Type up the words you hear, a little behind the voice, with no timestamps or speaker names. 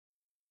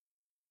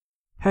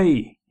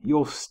Hey,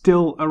 you're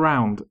still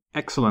around.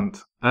 Excellent.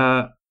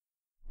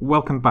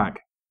 Welcome back.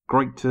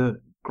 Great to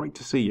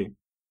see you.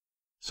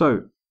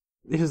 So,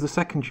 this is the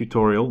second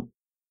tutorial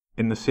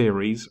in the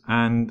series,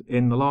 and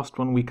in the last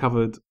one we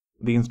covered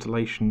the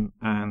installation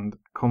and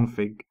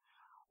config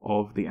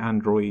of the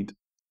Android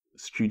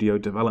Studio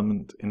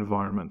development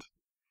environment.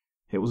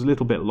 It was a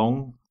little bit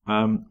long,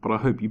 but I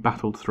hope you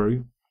battled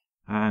through,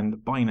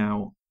 and by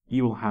now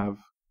you will have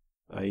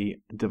a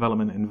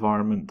development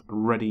environment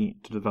ready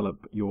to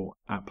develop your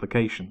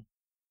application.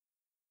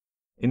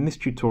 In this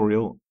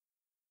tutorial,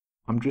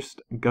 I'm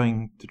just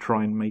going to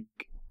try and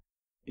make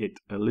it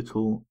a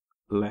little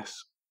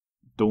less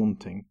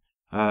daunting.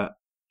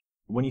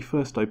 When you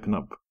first open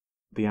up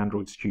the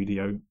Android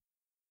Studio,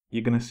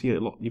 you're going to see a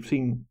lot. You've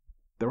seen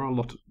there are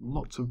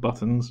lots of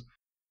buttons,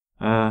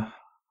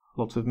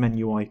 lots of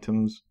menu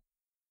items,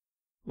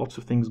 lots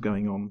of things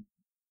going on,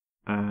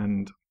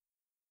 and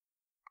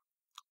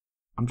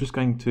I'm just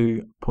going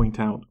to point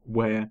out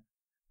where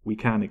we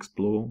can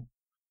explore,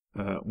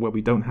 where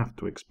we don't have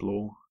to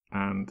explore,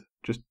 and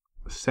just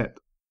set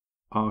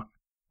our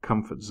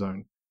comfort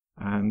zone.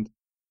 And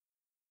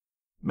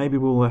maybe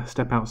we'll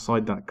step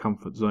outside that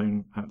comfort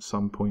zone at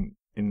some point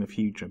in the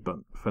future, but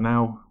for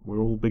now, we're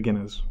all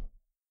beginners.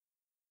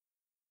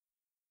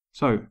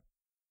 So,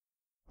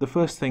 the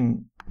first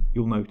thing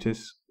you'll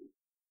notice,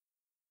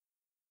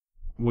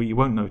 well, you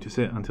won't notice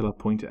it until I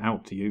point it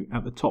out to you,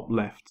 at the top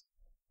left,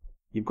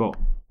 you've got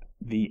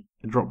the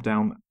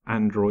drop-down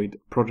Android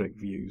project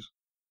views.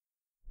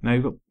 Now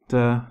you've got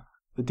the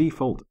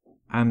default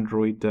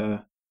Android,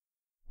 the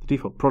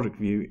default project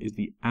view is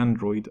the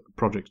Android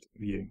project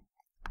view,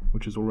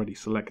 which is already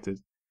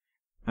selected.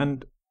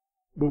 And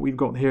what we've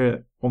got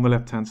here on the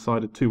left-hand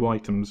side are two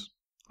items.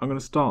 I'm going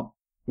to start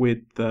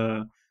with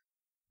the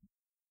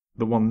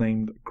one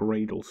named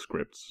Gradle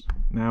scripts.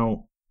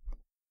 Now,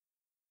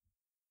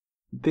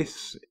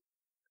 these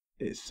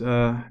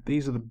are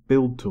the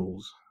build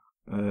tools.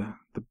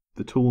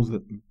 The tools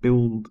that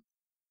build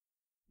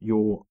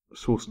your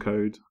source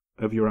code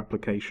of your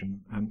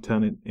application and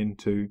turn it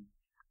into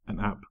an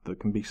app that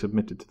can be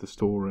submitted to the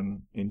store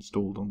and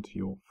installed onto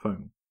your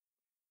phone.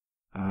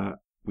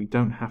 We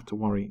don't have to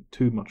worry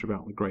too much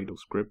about the Gradle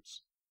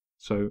scripts,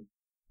 so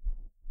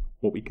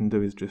what we can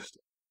do is just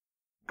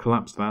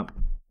collapse that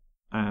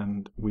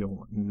and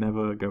we'll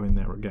never go in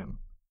there again.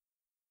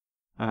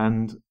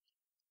 And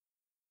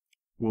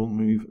we'll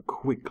move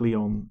quickly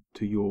on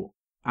to your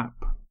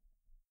app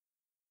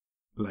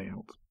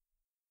layout.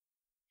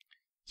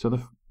 So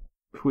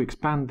if we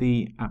expand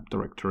the app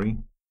directory,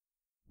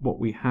 what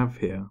we have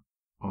here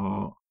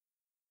are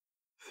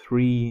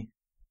three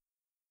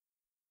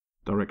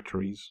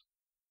directories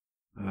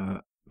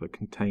that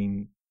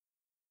contain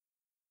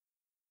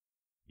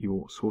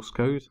your source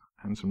code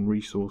and some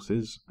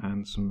resources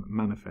and some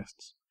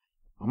manifests.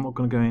 I'm not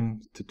going to go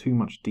into too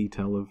much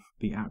detail of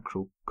the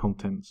actual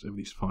contents of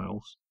these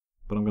files,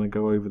 but I'm going to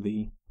go over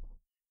the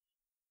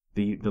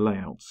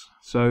layouts.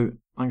 So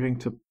I'm going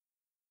to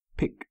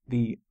pick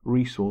the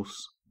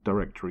resource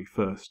directory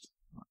first.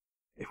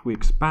 If we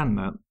expand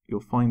that,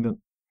 you'll find that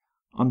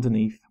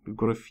underneath we've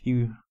got a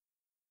few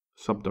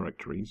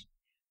subdirectories,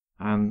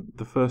 and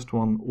the first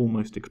one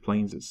almost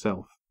explains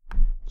itself.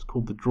 It's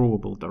called the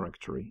Drawable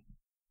Directory.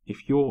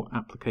 If your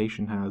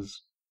application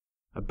has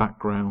a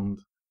background,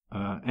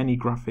 any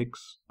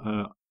graphics,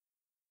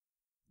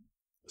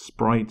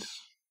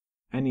 sprites,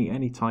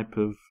 any type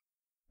of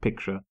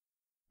picture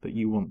that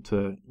you want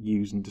to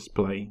use and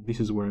display, this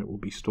is where it will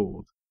be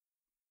stored.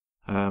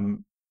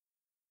 The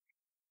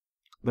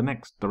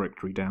next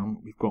directory down,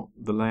 we've got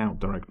the layout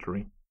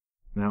directory.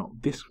 Now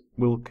this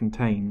will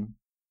contain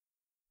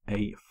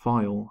a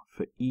file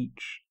for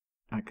each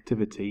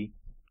activity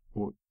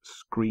or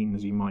screen,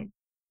 as you might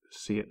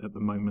see it at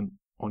the moment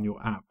on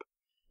your app.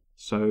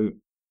 So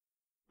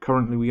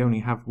currently we only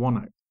have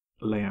one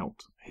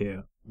layout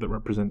here that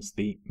represents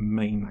the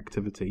main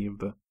activity of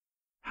the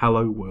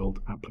Hello World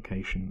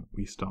application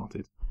we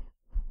started,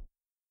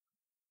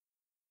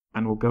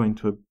 and we'll go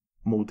into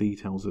more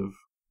details of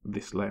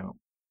this layout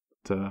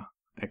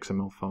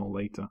XML file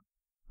later.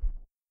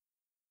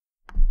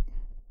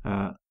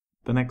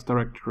 The next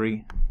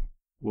directory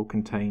will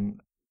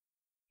contain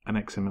an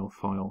XML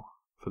file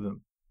for the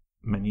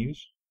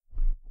menus.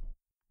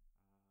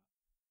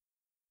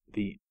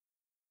 The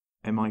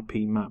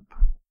MIP map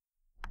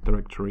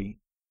directory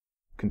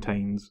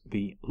contains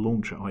the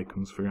launcher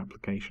icons for your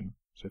application.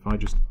 So if I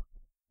just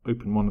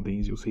open one of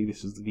these, you'll see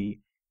this is the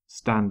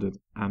standard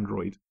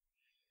Android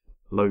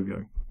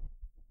logo.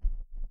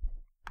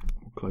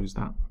 We'll close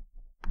that.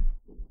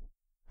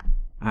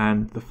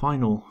 And the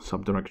final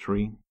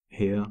subdirectory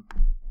here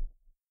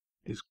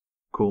is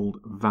called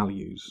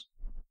values.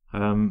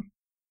 One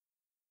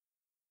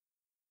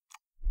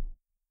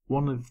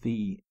of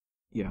the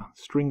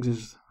strings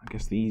is, I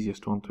guess, the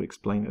easiest one to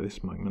explain at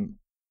this moment.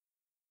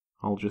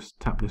 I'll just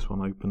tap this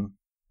one open.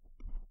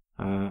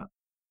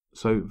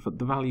 So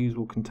the values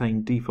will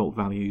contain default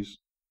values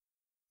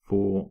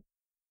for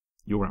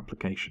your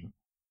application.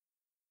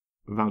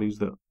 Values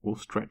that will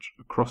stretch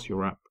across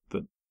your app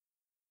that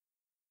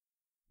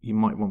you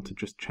might want to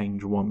just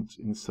change once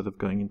instead of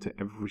going into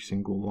every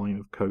single line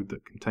of code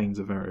that contains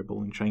a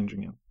variable and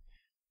changing it.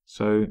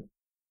 So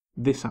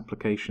this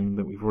application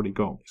that we've already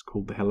got is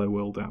called the Hello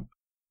World app,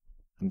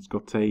 and it's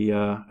got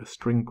a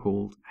string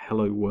called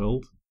Hello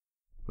World,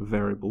 a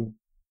variable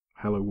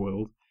Hello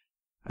World,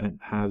 and it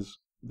has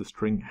the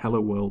string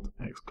Hello World !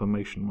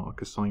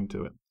 assigned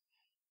to it.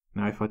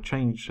 Now if I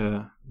change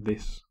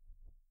this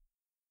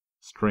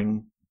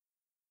string,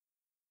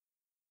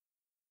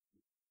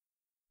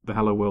 the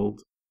Hello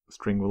World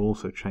string will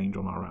also change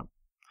on our app.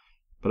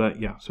 But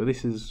yeah, so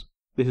this is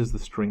the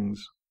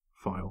strings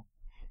file.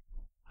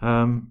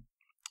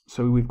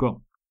 So we've got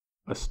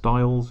a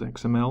styles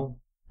XML,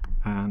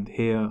 and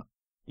here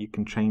you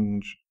can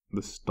change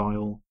the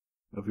style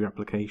of your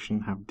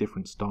application, have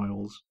different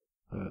styles,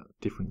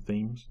 different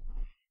themes,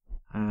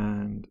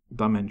 and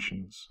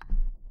dimensions.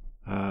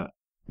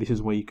 This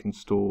is where you can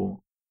store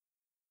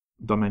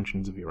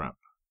dimensions of your app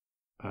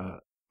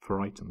for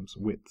items,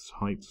 widths,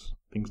 heights,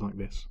 things like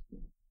this.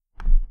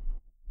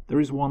 There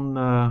is one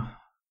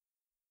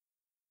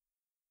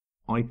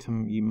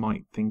item you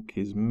might think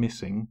is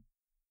missing.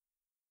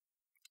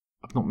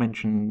 I've not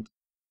mentioned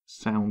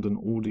sound and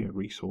audio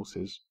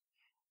resources,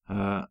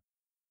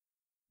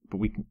 but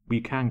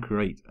we can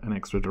create an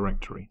extra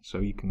directory, so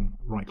you can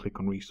right click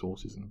on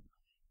resources and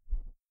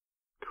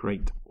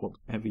create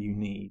whatever you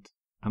need,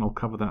 and I'll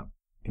cover that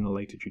in a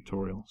later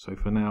tutorial. So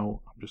for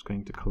now I'm just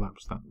going to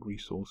collapse that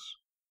resource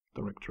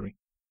directory.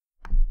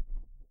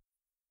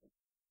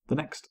 The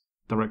next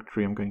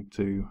directory I'm going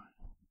to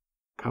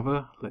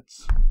cover,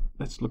 let's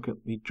look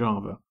at the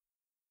Java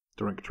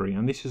directory,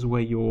 and this is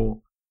where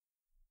your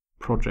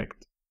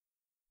project,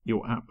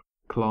 your app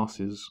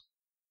classes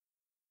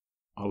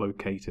are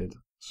located.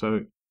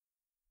 So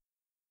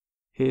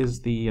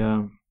here's the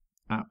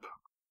app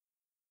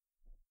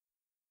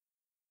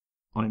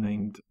I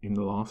named in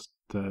the last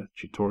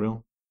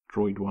tutorial,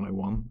 Droid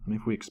 101, and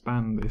if we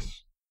expand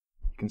this,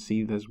 you can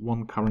see there's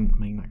one current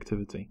main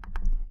activity,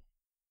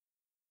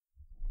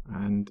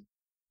 and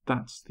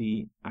that's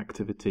the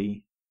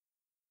activity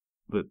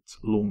that's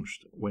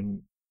launched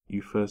when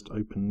you first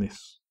open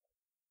this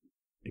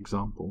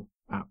example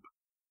app,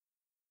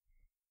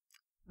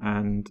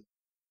 and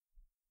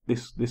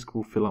this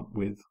will fill up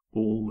with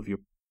all of your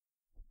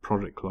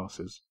project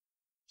classes.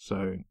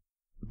 So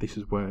this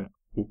is where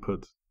we'll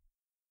put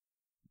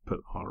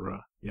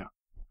our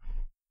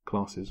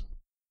classes.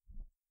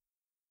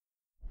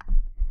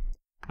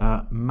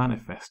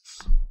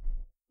 Manifests.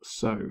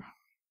 So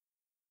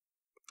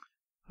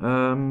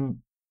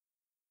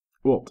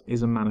what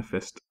is a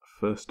manifest?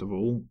 First of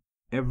all,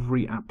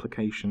 every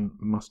application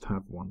must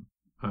have one.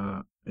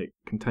 It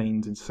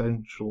contains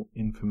essential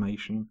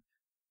information.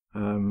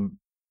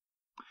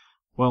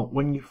 Well,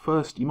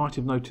 you might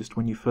have noticed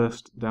when you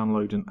first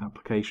download an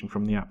application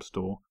from the App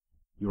Store,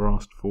 you're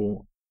asked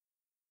for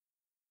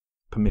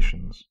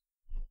permissions,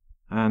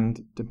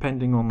 and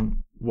depending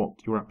on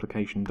what your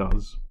application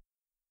does,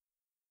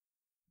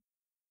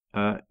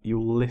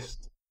 you'll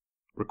list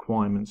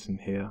requirements in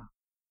here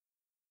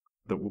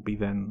that will be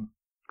then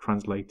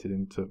translated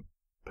into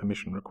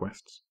permission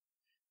requests.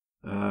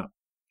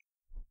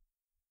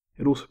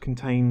 It also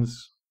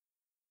contains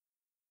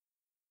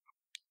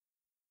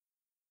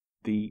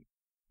the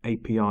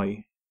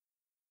API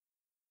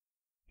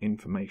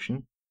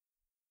information,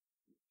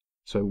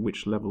 so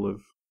which level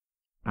of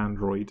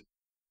Android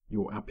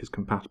your app is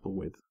compatible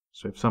with.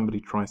 So if somebody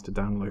tries to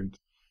download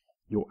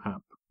your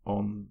app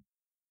on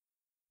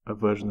a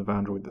version of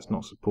Android that's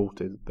not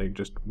supported, they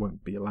just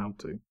won't be allowed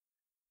to.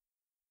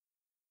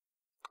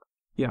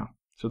 Yeah,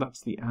 so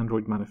that's the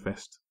Android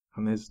manifest,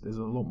 and there's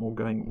a lot more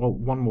going. Well,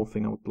 one more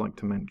thing I would like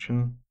to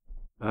mention.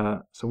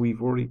 So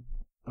I've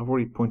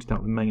already pointed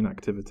out the main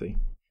activity,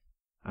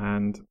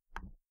 and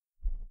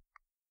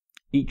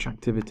each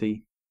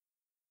activity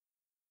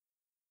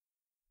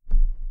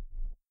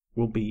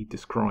will be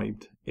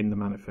described in the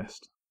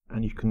manifest,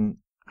 and you can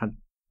add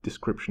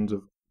descriptions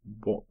of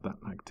what that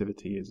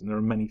activity is, and there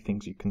are many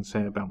things you can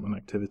say about an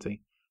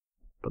activity,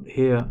 but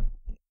here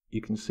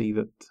you can see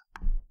that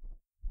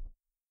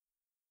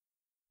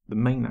the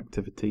main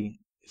activity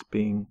is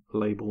being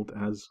labeled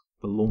as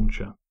the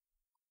launcher,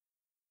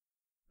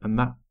 and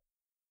that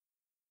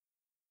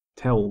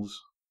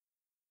tells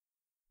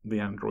the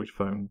Android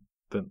phone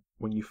that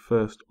when you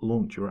first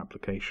launch your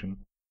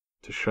application,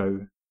 to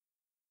show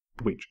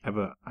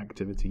whichever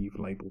activity you've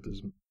labeled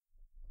as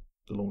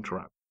the launcher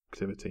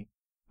activity.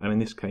 And in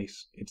this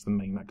case, it's the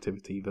main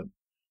activity that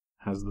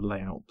has the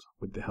layout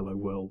with the Hello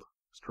World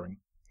string.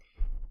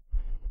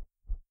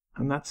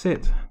 And that's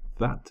it.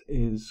 That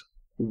is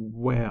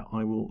where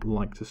I will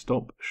like to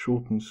stop.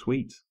 Short and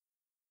sweet,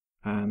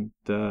 and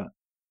a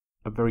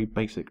very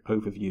basic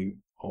overview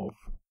of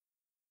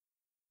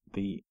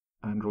the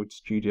Android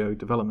Studio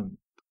development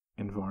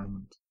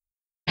environment.